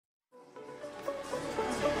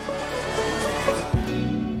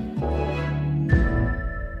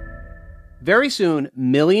Very soon,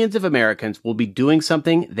 millions of Americans will be doing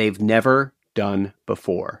something they've never done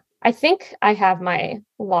before. I think I have my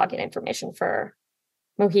login information for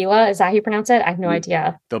Mohila. Is that how you pronounce it? I have no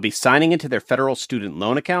idea. They'll be signing into their federal student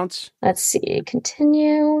loan accounts. Let's see.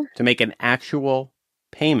 Continue. To make an actual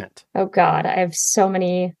payment. Oh, God. I have so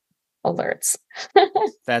many alerts.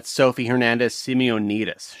 That's Sophie Hernandez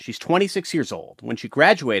Simeonidis. She's 26 years old. When she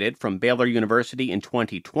graduated from Baylor University in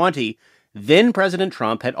 2020, then President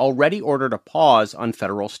Trump had already ordered a pause on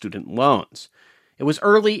federal student loans. It was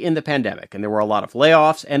early in the pandemic, and there were a lot of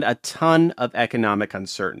layoffs and a ton of economic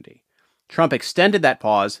uncertainty. Trump extended that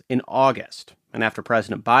pause in August, and after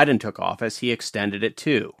President Biden took office, he extended it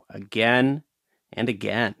too, again and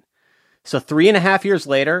again. So 3.5 years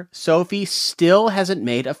later, Sophie still hasn't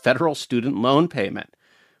made a federal student loan payment.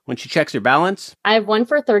 When she checks her balance, I have one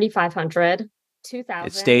for $3,500, $2,000.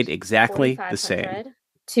 It stayed exactly the same.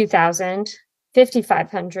 $2,000,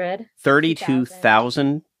 $5,500,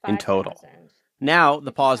 $32,000 in total. Now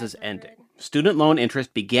the pause is ending. Student loan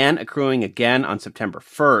interest began accruing again on September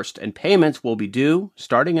 1st, and payments will be due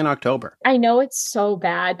starting in October. I know it's so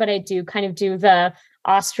bad, but I do kind of do the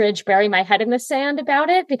ostrich, bury my head in the sand about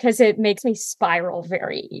it because it makes me spiral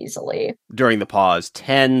very easily. During the pause,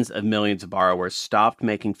 tens of millions of borrowers stopped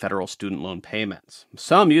making federal student loan payments.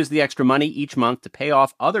 Some used the extra money each month to pay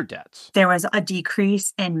off other debts. There was a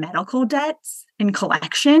decrease in medical debts, in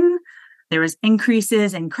collection. There was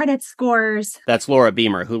increases in credit scores. That's Laura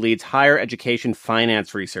Beamer, who leads higher education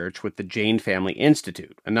finance research with the Jane Family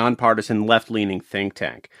Institute, a nonpartisan left-leaning think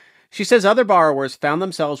tank. She says other borrowers found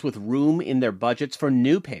themselves with room in their budgets for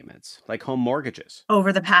new payments, like home mortgages.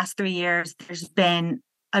 Over the past 3 years, there's been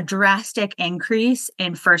a drastic increase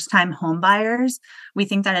in first-time home buyers. We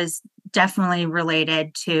think that is definitely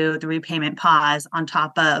related to the repayment pause on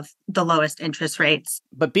top of the lowest interest rates.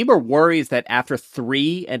 But Bieber worries that after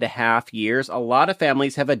 3.5 years, a lot of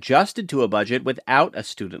families have adjusted to a budget without a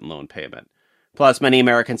student loan payment. Plus, many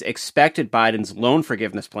Americans expected Biden's loan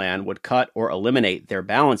forgiveness plan would cut or eliminate their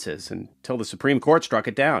balances until the Supreme Court struck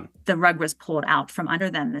it down. The rug was pulled out from under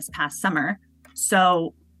them this past summer.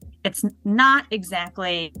 So it's not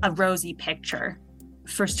exactly a rosy picture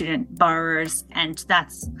for student borrowers, and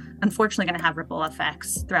that's unfortunately going to have ripple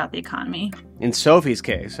effects throughout the economy. In Sophie's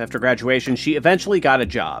case, after graduation, she eventually got a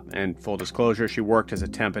job, and full disclosure, she worked as a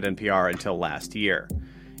temp at NPR until last year.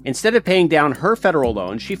 Instead of paying down her federal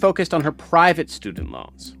loan, she focused on her private student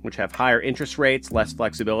loans, which have higher interest rates, less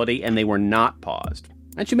flexibility, and they were not paused.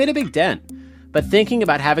 And she made a big dent. But thinking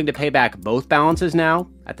about having to pay back both balances now,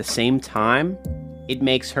 at the same time, it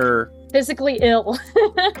makes her physically ill.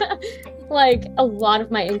 Like, a lot of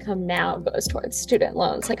my income now goes towards student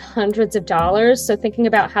loans, like hundreds of dollars. So thinking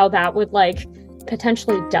about how that would, like,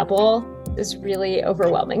 potentially double is really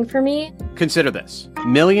overwhelming for me. Consider this.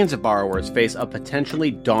 Millions of borrowers face a potentially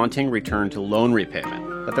daunting return to loan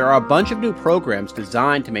repayment, but there are a bunch of new programs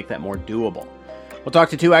designed to make that more doable. We'll talk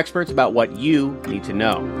to two experts about what you need to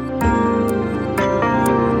know.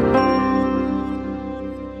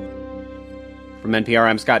 From NPR,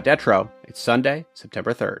 I'm Scott Detrow. It's Sunday,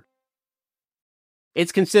 September 3rd.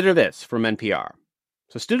 It's Consider This from NPR.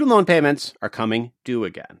 So student loan payments are coming due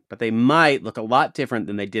again, but they might look a lot different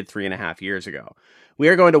than they did 3.5 years ago. We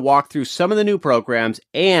are going to walk through some of the new programs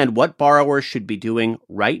and what borrowers should be doing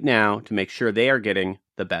right now to make sure they are getting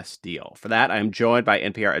the best deal. For that, I am joined by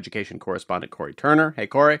NPR education correspondent Cory Turner. Hey,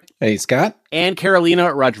 Cory. Hey, Scott. And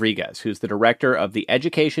Carolina Rodriguez, who's the director of the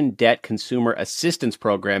Education Debt Consumer Assistance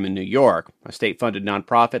Program in New York, a state-funded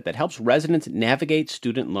nonprofit that helps residents navigate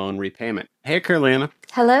student loan repayment. Hey, Carolina.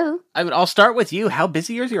 Hello. I'll start with you. How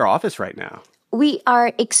busy is your office right now? We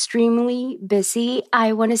are extremely busy.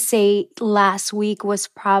 I want to say last week was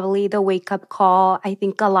probably the wake-up call. I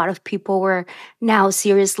think a lot of people were now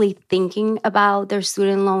seriously thinking about their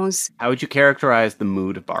student loans. How would you characterize the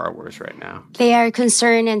mood of borrowers right now? They are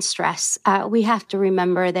concerned and stressed. We have to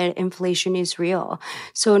remember that inflation is real.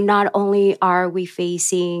 So not only are we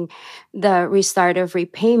facing the restart of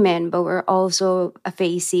repayment, but we're also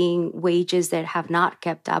facing wages that have not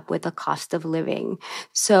kept up with the cost of living.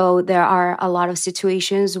 So there are a lot of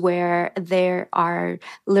situations where there are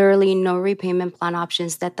literally no repayment plan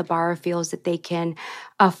options that the borrower feels that they can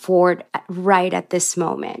afford right at this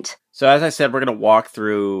moment. So as I said, we're going to walk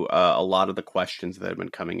through a lot of the questions that have been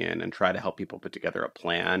coming in and try to help people put together a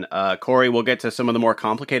plan. Cory, we'll get to some of the more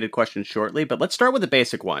complicated questions shortly, but let's start with the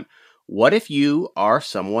basic one. What if you are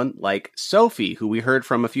someone like Sophie, who we heard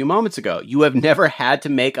from a few moments ago? You have never had to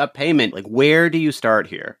make a payment. Like, where do you start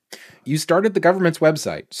here? You start at the government's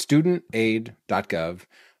website, studentaid.gov.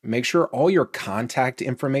 Make sure all your contact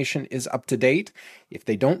information is up to date. If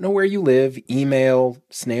they don't know where you live, email,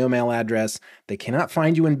 snail mail address, they cannot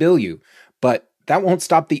find you and bill you. But that won't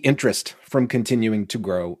stop the interest from continuing to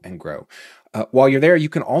grow and grow. While you're there, you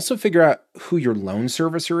can also figure out who your loan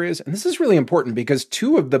servicer is. And this is really important because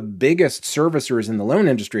two of the biggest servicers in the loan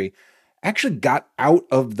industry actually got out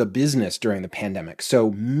of the business during the pandemic.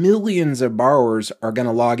 So millions of borrowers are going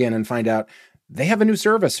to log in and find out they have a new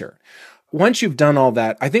servicer. Once you've done all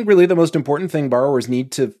that, I think really the most important thing borrowers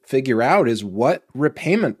need to figure out is what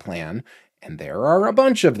repayment plan, and there are a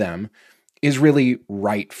bunch of them, is really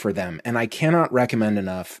right for them. And I cannot recommend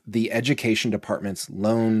enough the Education Department's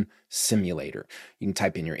loan simulator. You can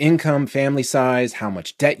type in your income, family size, how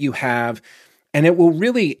much debt you have, and it will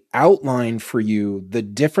really outline for you the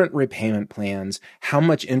different repayment plans, how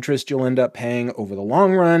much interest you'll end up paying over the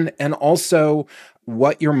long run, and also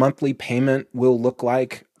what your monthly payment will look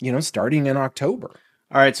like, starting in October.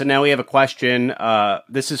 All right, so now we have a question.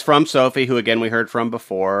 This is from Sophie, who, again, we heard from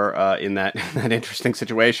before in that interesting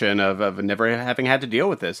situation of never having had to deal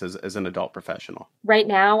with this as an adult professional. Right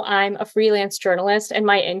now, I'm a freelance journalist and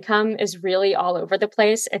my income is really all over the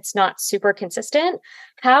place. It's not super consistent.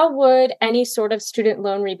 How would any sort of student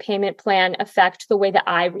loan repayment plan affect the way that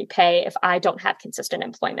I repay if I don't have consistent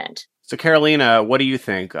employment? So, Carolina, what do you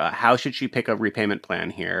think? How should she pick a repayment plan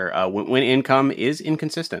here when income is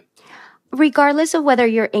inconsistent? Regardless of whether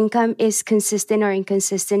your income is consistent or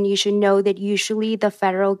inconsistent, you should know that usually the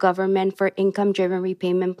federal government for income-driven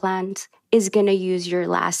repayment plans is going to use your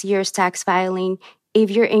last year's tax filing. If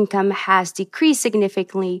your income has decreased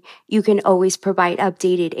significantly, you can always provide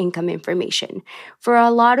updated income information. For a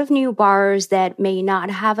lot of new borrowers that may not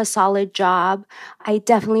have a solid job, I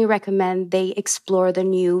definitely recommend they explore the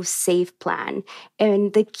new SAVE plan.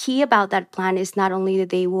 And the key about that plan is not only that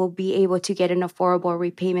they will be able to get an affordable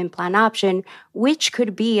repayment plan option, which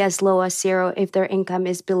could be as low as $0 if their income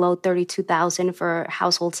is below $32,000 for a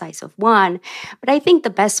household size of 1. But I think the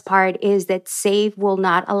best part is that SAVE will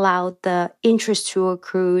not allow the interest to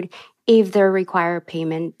accrued if their required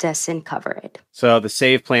payment doesn't cover it. So the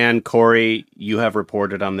SAVE plan, Corey, you have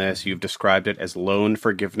reported on this. You've described it as loan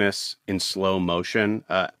forgiveness in slow motion.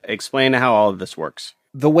 Explain how all of this works.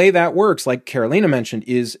 The way that works, like Carolina mentioned,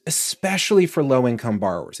 is especially for low-income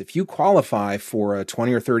borrowers. If you qualify for a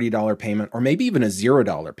 $20 or $30 payment, or maybe even a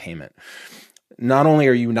 $0 payment, not only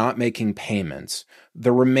are you not making payments,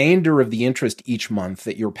 the remainder of the interest each month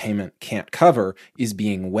that your payment can't cover is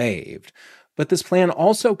being waived. But this plan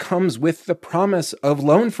also comes with the promise of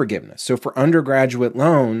loan forgiveness. So for undergraduate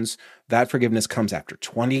loans, that forgiveness comes after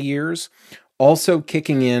 20 years. Also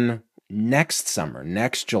kicking in next summer,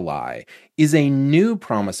 next July, is a new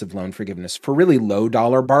promise of loan forgiveness for really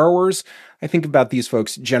low-dollar borrowers. I think about these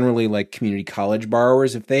folks generally like community college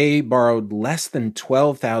borrowers. If they borrowed less than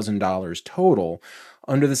 $12,000 total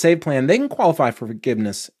under the SAVE plan, they can qualify for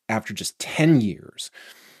forgiveness after just 10 years.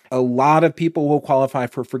 A lot of people will qualify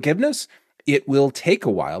for forgiveness. It will take a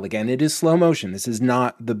while. Again, it is slow motion. This is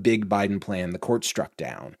not the big Biden plan the court struck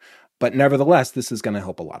down. But nevertheless, this is going to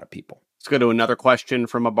help a lot of people. Let's go to another question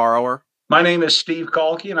from a borrower. My name is Steve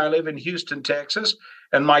Kalki, and I live in Houston, Texas.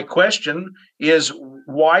 And my question is,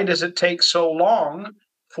 why does it take so long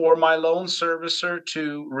for my loan servicer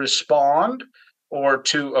to respond or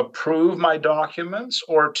to approve my documents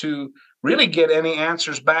or to really get any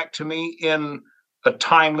answers back to me in a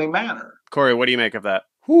timely manner? Corey, what do you make of that?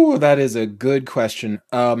 Ooh, that is a good question.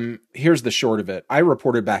 Here's the short of it. I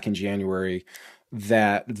reported back in January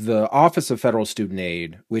that the Office of Federal Student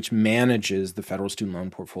Aid, which manages the federal student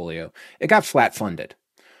loan portfolio, it got flat funded.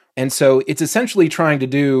 And so it's essentially trying to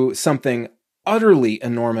do something utterly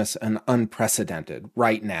enormous and unprecedented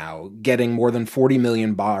right now, getting more than 40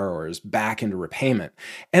 million borrowers back into repayment.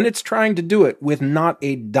 And it's trying to do it with not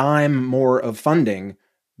a dime more of funding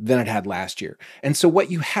than it had last year. And so what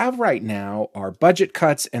you have right now are budget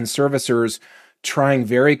cuts and servicers trying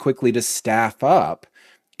very quickly to staff up,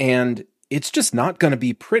 and it's just not going to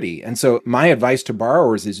be pretty. And so my advice to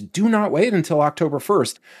borrowers is do not wait until October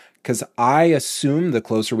 1st, because I assume the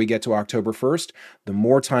closer we get to October 1st, the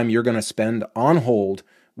more time you're going to spend on hold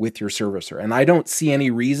with your servicer. And I don't see any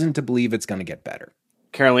reason to believe it's going to get better.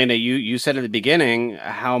 Carolina, you said at the beginning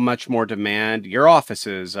how much more demand your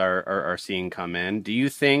offices are seeing come in. Do you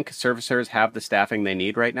think servicers have the staffing they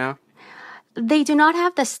need right now? They do not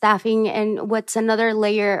have the staffing, and what's another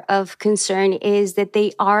layer of concern is that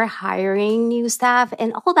they are hiring new staff,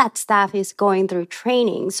 and all that staff is going through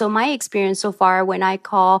training. So my experience so far when I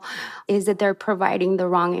call is that they're providing the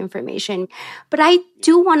wrong information. But I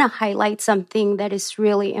do want to highlight something that is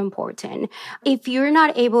really important. If you're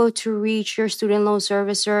not able to reach your student loan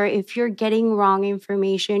servicer, if you're getting wrong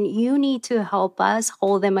information, you need to help us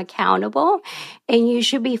hold them accountable. And you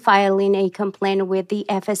should be filing a complaint with the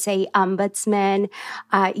FSA Ombudsman.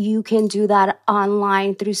 You can do that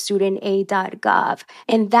online through studentaid.gov.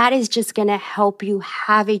 And that is just going to help you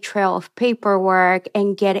have a trail of paperwork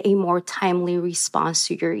and get a more timely response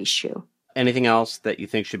to your issue. Anything else that you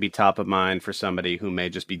think should be top of mind for somebody who may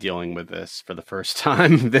just be dealing with this for the first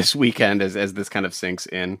time this weekend as this kind of sinks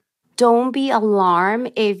in? Don't be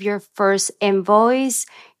alarmed if your first invoice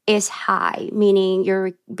is high, meaning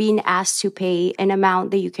you're being asked to pay an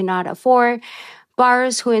amount that you cannot afford.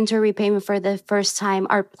 Borrowers who enter repayment for the first time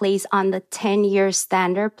are placed on the 10-year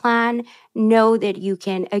standard plan. Know that you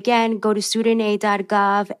can, again, go to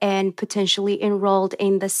studentaid.gov and potentially enrolled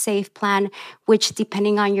in the SAFE plan, which,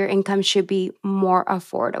 depending on your income, should be more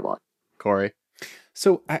affordable. Corey?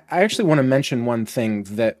 So I actually want to mention one thing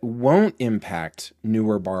that won't impact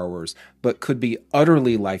newer borrowers, but could be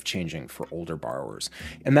utterly life-changing for older borrowers.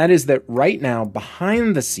 And that is that right now,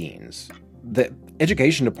 behind the scenes, the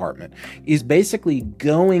education department is basically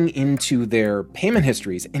going into their payment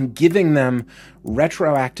histories and giving them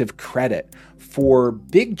retroactive credit for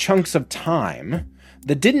big chunks of time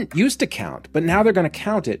that didn't used to count, but now they're going to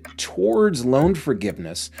count it towards loan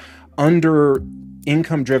forgiveness under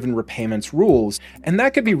income-driven repayments rules. And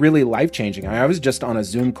that could be really life-changing. I was just on a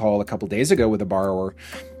Zoom call a couple days ago with a borrower.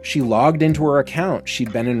 She logged into her account.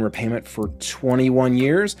 She'd been in repayment for 21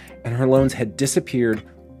 years, and her loans had disappeared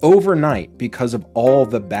overnight because of all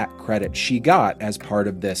the back credit she got as part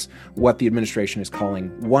of this, what the administration is calling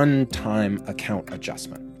one-time account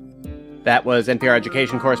adjustment. That was NPR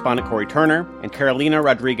education correspondent Corey Turner and Carolina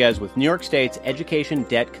Rodriguez with New York State's Education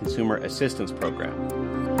Debt Consumer Assistance Program.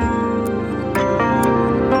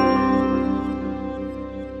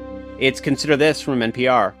 It's Consider This from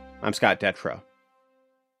NPR. I'm Scott Detrow.